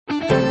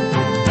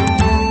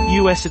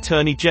U.S.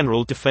 Attorney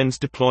General defends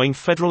deploying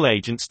federal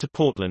agents to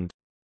Portland.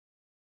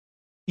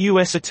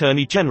 U.S.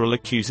 Attorney General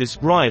accuses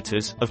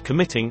rioters of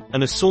committing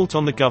an assault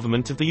on the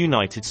government of the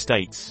United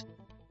States.